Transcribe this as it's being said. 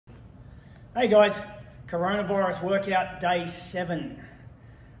Hey guys, coronavirus workout day 7.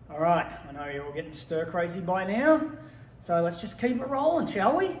 All right, I know you're all getting stir crazy by now, so let's just keep it rolling,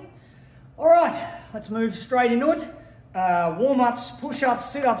 shall we? All right, let's move straight into it. Warm-ups, push-ups,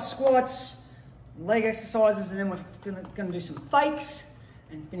 sit-ups, squats, leg exercises, and then we're gonna do some fakes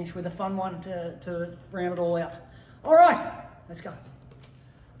and finish with a fun one to round it all out. All right, let's go.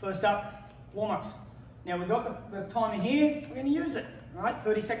 First up, warm-ups. Now we've got the timer here, we're gonna use it, all right,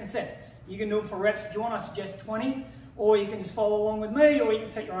 30-second sets. You can do it for reps if you want. I suggest 20, or you can just follow along with me, or you can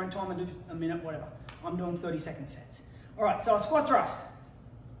set your own time and do a minute, whatever. I'm doing 30-second sets. All right, so a squat thrust.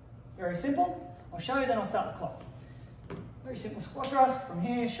 Very simple. I'll show you, then I'll start the clock. Very simple squat thrust from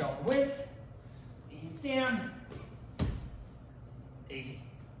here, shoulder width, hands down. Easy.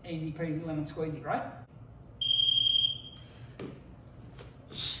 Easy peasy lemon squeezy, right?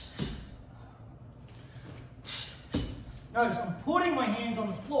 Notice I'm putting my hands on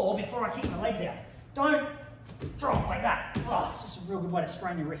the floor before I kick my legs out. Don't drop like that. Oh, it's just a real good way to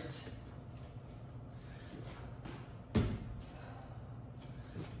strain your wrists.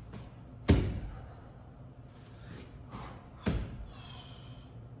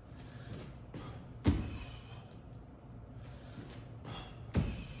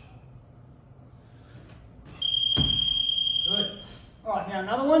 Good. All right, now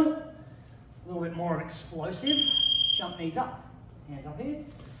another one, a little bit more explosive. Jump knees up, hands up here.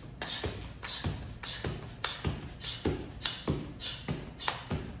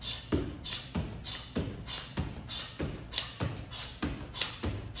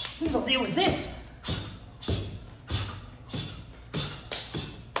 Whose idea was this?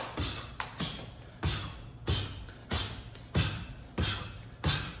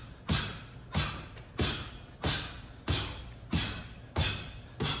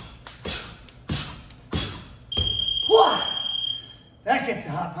 That gets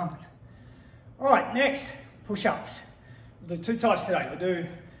the heart pumping. All right, next, push-ups. We'll do 2 types today. We'll do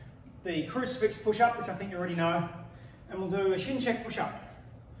the crucifix push-up, which I think you already know, and we'll do a shin-check push-up,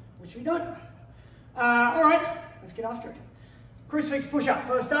 which we don't know. All right, let's get after it. Crucifix push-up,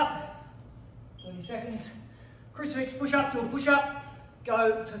 first up, 30 seconds. Crucifix push-up, do a push-up,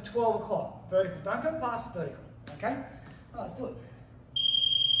 go to 12 o'clock, vertical. Don't go past vertical, okay? All right, let's do it.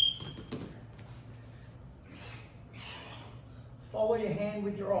 Follow your hand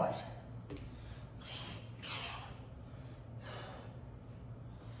with your eyes.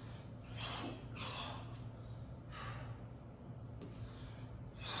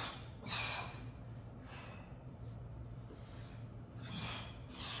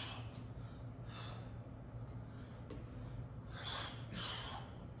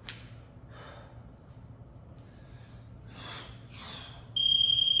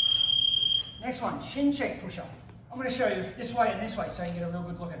 Next one, shin-check push-up. I'm going to show you this way and this way so you get a real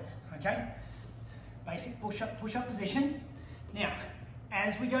good look at it, okay? Basic push-up position. Now,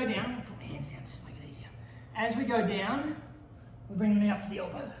 as we go down, I'll put my hands down just to make it easier. As we go down, we bring the knee up to the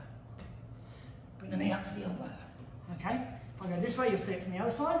elbow. Bring the knee up to the elbow, okay? If I go this way, you'll see it from the other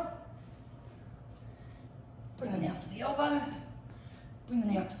side. Bring the knee up to the elbow. Bring the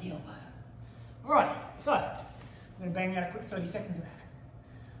knee up to the elbow. All right, so I'm going to bang out a quick 30 seconds of that.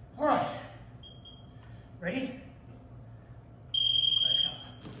 All right, ready?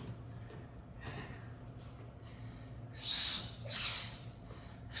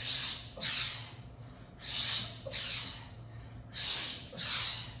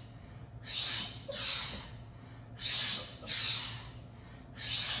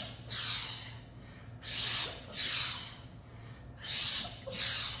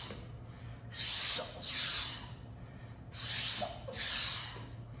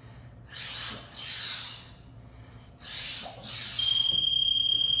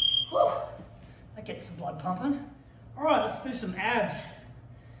 That gets some blood pumping. All right, let's do some abs.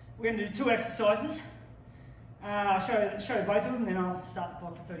 We're going to do 2 exercises. I'll show you both of them, then I'll start the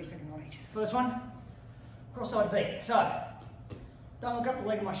clock for 30 seconds on each. First one, cross-side V. So, don't look up the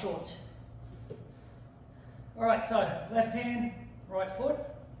leg of my shorts. All right, so left hand, right foot,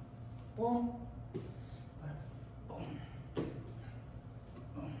 boom, boom, boom, boom,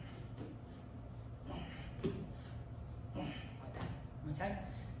 boom, like that, okay?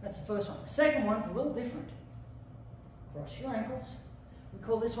 That's the first one. The second one's a little different. Cross your ankles. We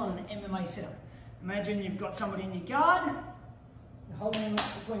call this one an MMA sit-up. Imagine you've got somebody in your guard, you're holding them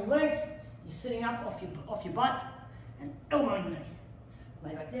between your legs, you're sitting up off your butt, and elbowing the knee.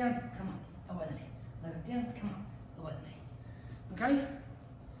 Lay back down, come on, elbow the knee. Lay back down, come on, elbow the knee. Okay?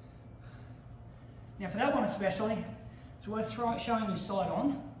 Now for that one especially, it's worth showing you side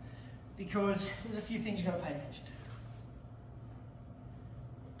on, because there's a few things you've got to pay attention to.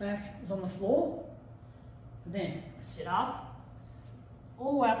 back is on the floor. And then I sit up,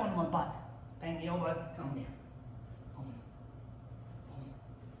 all the way up onto my butt. Bang the elbow, come down.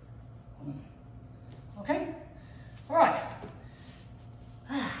 Okay? All right.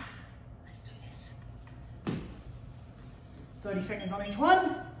 Let's do this. 30 seconds on each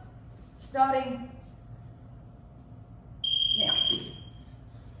one. Starting now.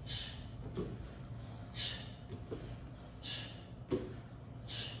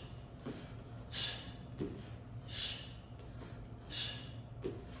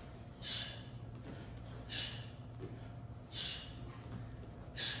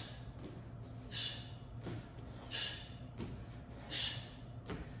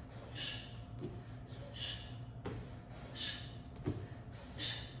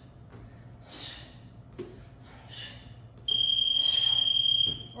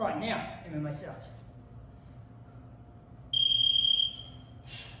 All right, now, MMA start.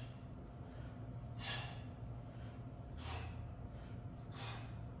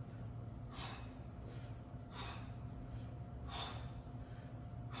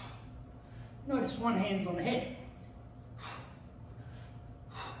 Notice one hand's on the head.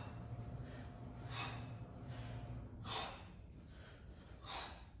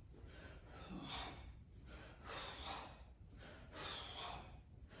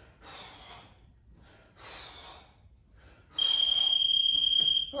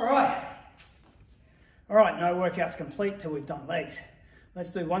 All right, no workout's complete till we've done legs.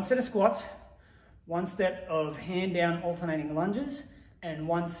 Let's do one set of squats, one set of hand down alternating lunges, and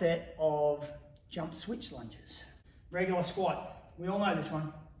one set of jump switch lunges. Regular squat, we all know this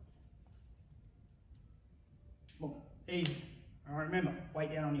one. Look, easy. All right, remember,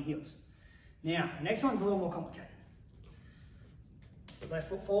 weight down on your heels. Now, the next one's a little more complicated. Left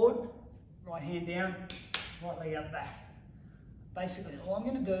foot forward, right hand down, right leg out the back. Basically, all I'm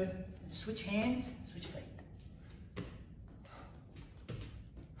going to do is switch hands, switch feet.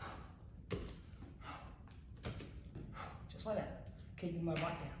 Just like that, keeping my butt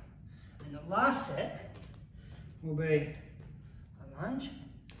down. And the last set will be a lunge.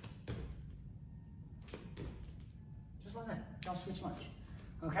 Just like that, jump switch lunge.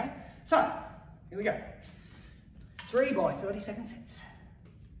 Okay, so here we go. 3 by 30-second sets.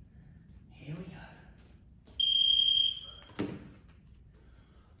 Here we go.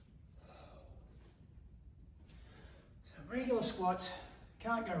 Regular squats,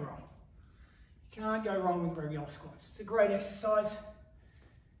 can't go wrong. You can't go wrong with regular squats. It's a great exercise.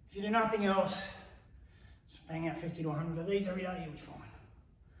 If you do nothing else, just bang out 50 to 100 of these every day, you'll be fine.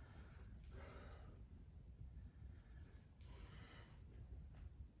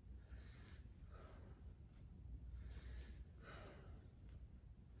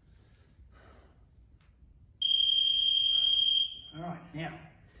 All right, now.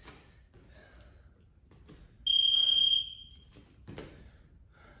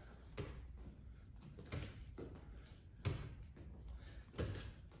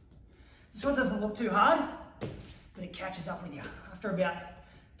 This one doesn't look too hard, but it catches up with you. After about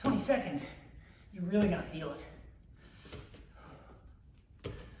 20 seconds, you're really going to feel it.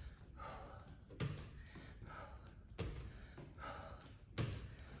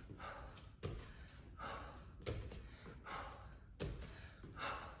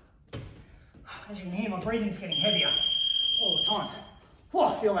 As you can hear, my breathing's getting heavier all the time.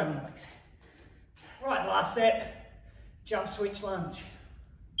 Whoa, I feel that in my legs. Right, last set, jump switch lunge.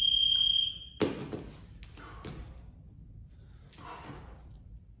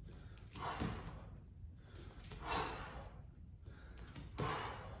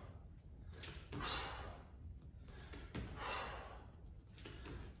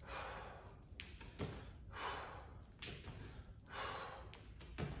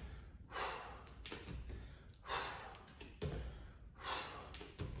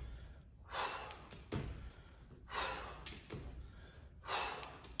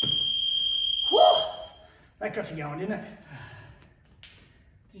 That got you going, didn't it?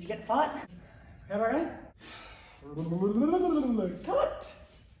 Did you get the fight? How about it? Cut!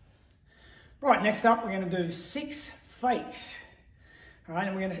 Right, next up we're going to do 6 fakes. All right,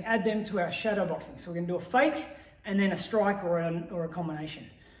 and we're going to add them to our shadow boxing. So we're going to do a fake and then a strike or a combination.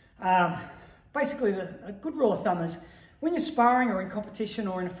 Basically, a good rule of thumb is when you're sparring or in competition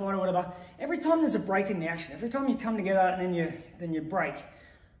or in a fight or whatever, every time there's a break in the action, every time you come together and then you break,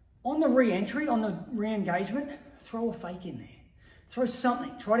 on the re-entry, on the re-engagement, throw a fake in there. Throw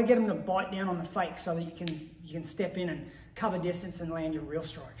something. Try to get them to bite down on the fake so that you can step in and cover distance and land your real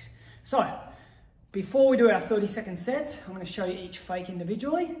strikes. So, before we do our 30-second sets, I'm going to show you each fake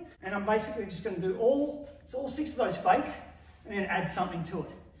individually. And I'm basically just going to do all 6 of those fakes and then add something to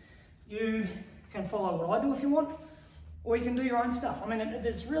it. You can follow what I do if you want, or you can do your own stuff. I mean,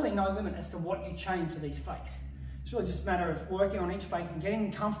 there's really no limit as to what you chain to these fakes. It's really just a matter of working on each fake and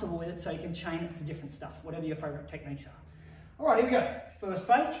getting comfortable with it so you can chain it to different stuff, whatever your favourite techniques are. All right, here we go. First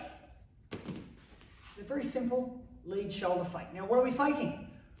fake. It's a very simple lead shoulder fake. Now, what are we faking?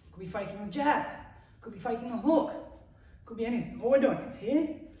 Could be faking a jab, could be faking a hook, could be anything. All we're doing is here,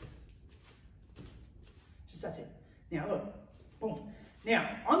 just that's it. Now look, boom.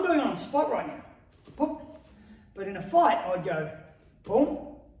 Now, I'm doing it on the spot right now, boom. But in a fight, I would go,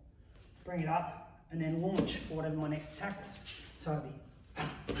 boom, bring it up, and then launch for whatever my next attack was. So it'd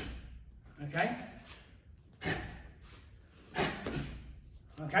be, okay?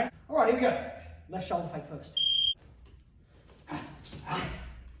 Okay? All right, here we go. Left shoulder fake first.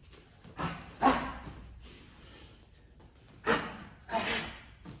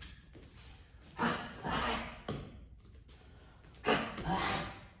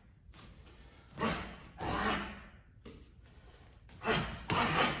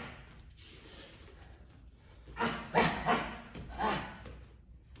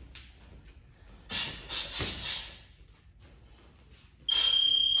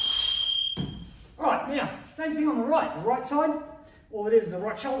 Now, same thing on the right side, all it is a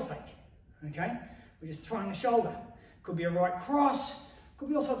right shoulder fake, okay? We're just throwing the shoulder. Could be a right cross, could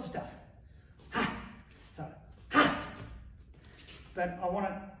be all sorts of stuff. So, but I want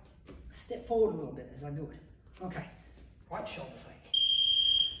to step forward a little bit as I do it. Okay, right shoulder fake.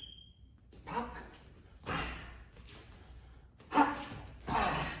 Pop.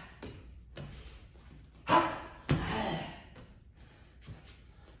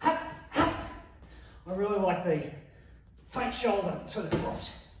 I really like the feint shoulder to the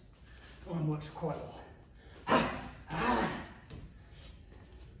cross. That one works quite well.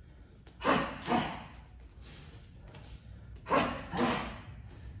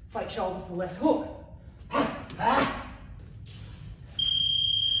 Feint shoulder to the left hook.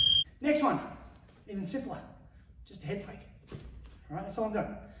 Next one, even simpler, just a head fake. All right, that's all I'm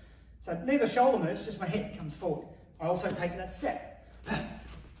doing. So neither shoulder moves, just my head comes forward. I also take that step.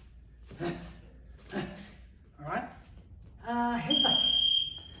 All right, head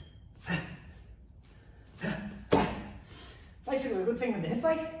fake. Basically, the good thing with the head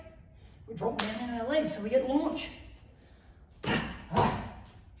fake, we drop down in our legs so we get launch.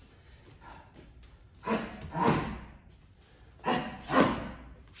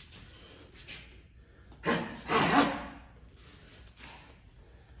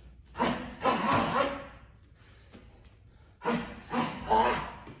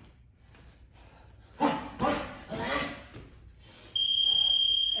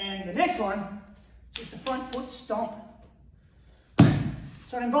 The next one, just a front foot stomp.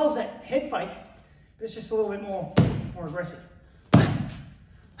 So it involves that head fake, but it's just a little bit more aggressive.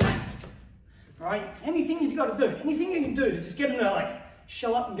 All right, anything you've got to do, anything you can do to just get them to like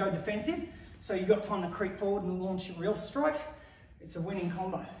shell up and go defensive, so you've got time to creep forward and launch your real strikes, it's a winning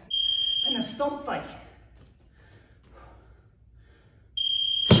combo. And the stomp fake.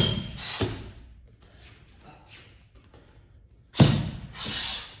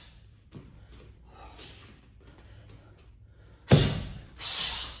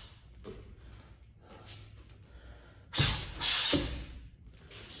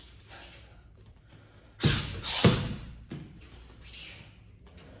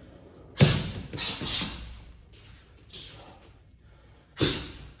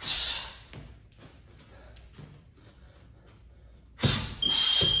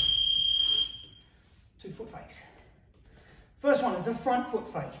 Foot fakes. First one is a front foot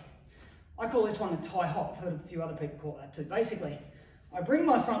fake. I call this one a tie hop. I've heard a few other people call that too. Basically, I bring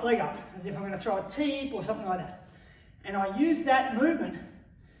my front leg up as if I'm going to throw a tee or something like that. And I use that movement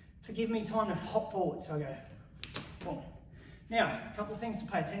to give me time to hop forward. So I go, boom. Now, a couple of things to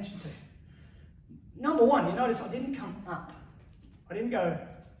pay attention to. Number one, you notice I didn't come up. I didn't go,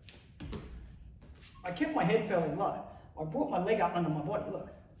 I kept my head fairly low. I brought my leg up under my body, look.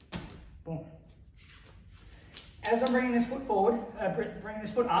 Boom. As I'm bringing this foot forward, bringing this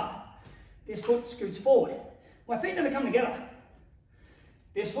foot up, this foot scoots forward. My feet never come together.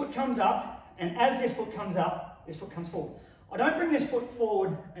 This foot comes up, and as this foot comes up, this foot comes forward. I don't bring this foot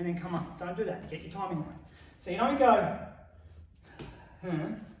forward and then come up. Don't do that. Get your timing right. So you don't go,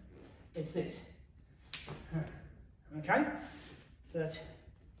 it's this. Okay? So that's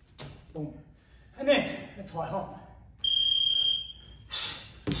boom. And then it's high hop.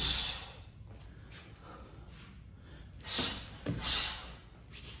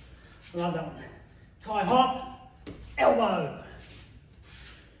 Love that one. Tie hop, elbow.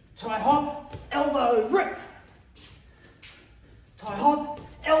 Tie hop, elbow, rip. Tie hop,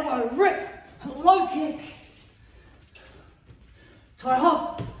 elbow, rip. kick. Tie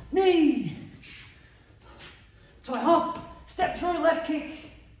hop, knee. Tie hop, step through, left kick.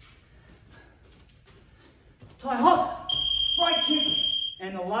 Tie hop, right kick.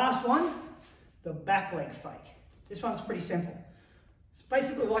 And the last one, the back leg fake. This one's pretty simple. It's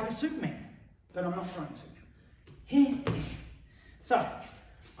basically like a Superman, but I'm not throwing a Superman. Here. So,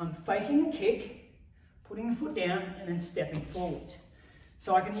 I'm faking a kick, putting the foot down, and then stepping forwards.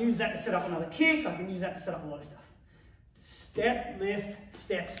 So I can use that to set up another kick, I can use that to set up a lot of stuff. Step, lift,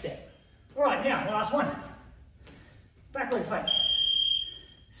 step, step. All right, now, last one. Back leg fake.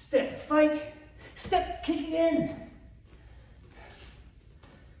 Step, fake, step, kick again.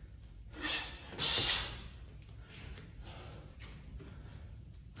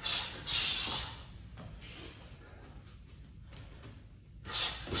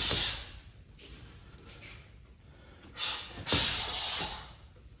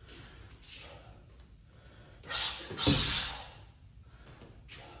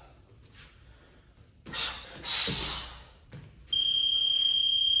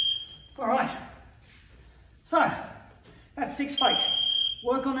 All right, so that's 6 fakes.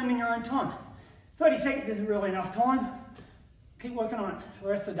 Work on them in your own time. 30 seconds isn't really enough time. Keep working on it for the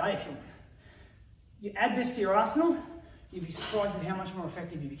rest of the day if you want. You add this to your arsenal, you'd be surprised at how much more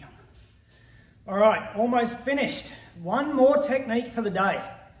effective you become. All right, almost finished. One more technique for the day.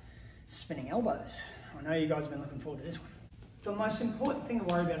 Spinning elbows. I know you guys have been looking forward to this one. The most important thing to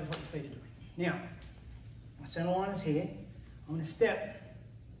worry about is what your feet are doing. Now, my center line is here. I'm going to step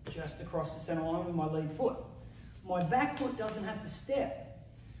just across the center line with my lead foot. My back foot doesn't have to step.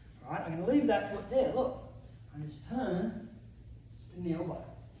 All right, I'm going to leave that foot there. Look, I just turn, spin the elbow.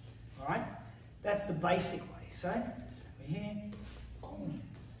 All right, that's the basic way. So, step here, boom.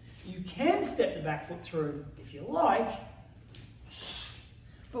 You can step the back foot through if you like,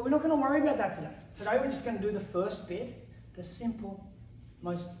 but we're not going to worry about that today. Today we're just going to do the first bit, the simple,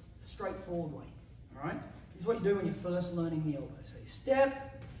 most straightforward way. All right, this is what you do when you're first learning the elbow. So you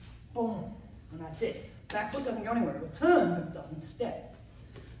step, boom, and that's it. Back foot doesn't go anywhere. It will turn, but it doesn't step.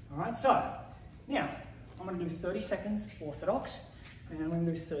 All right, so now I'm going to do 30 seconds orthodox, and I'm going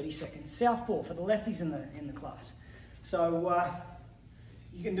to do 30 seconds southpaw for the lefties in the class. So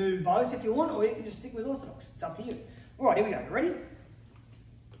you can do both if you want, or you can just stick with orthodox. It's up to you. All right, here we go. You ready?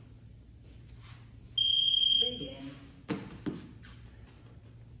 Begin.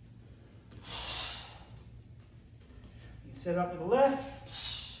 You set it up with the left.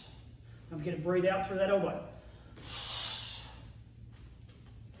 Don't forget to breathe out through that elbow.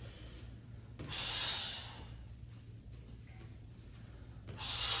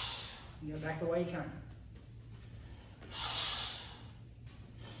 You go back the way you came.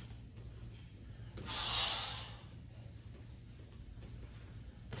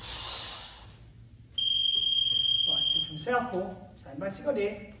 Right, and from southpaw, same basic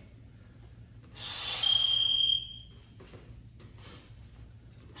idea.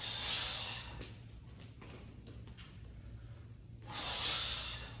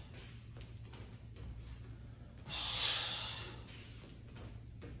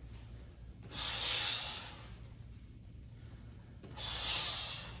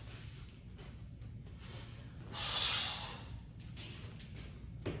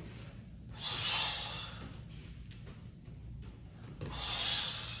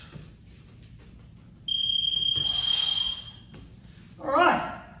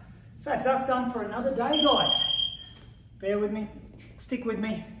 So that's us done for another day, guys. Bear with me, stick with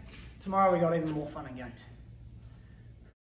me. Tomorrow we got even more fun and games.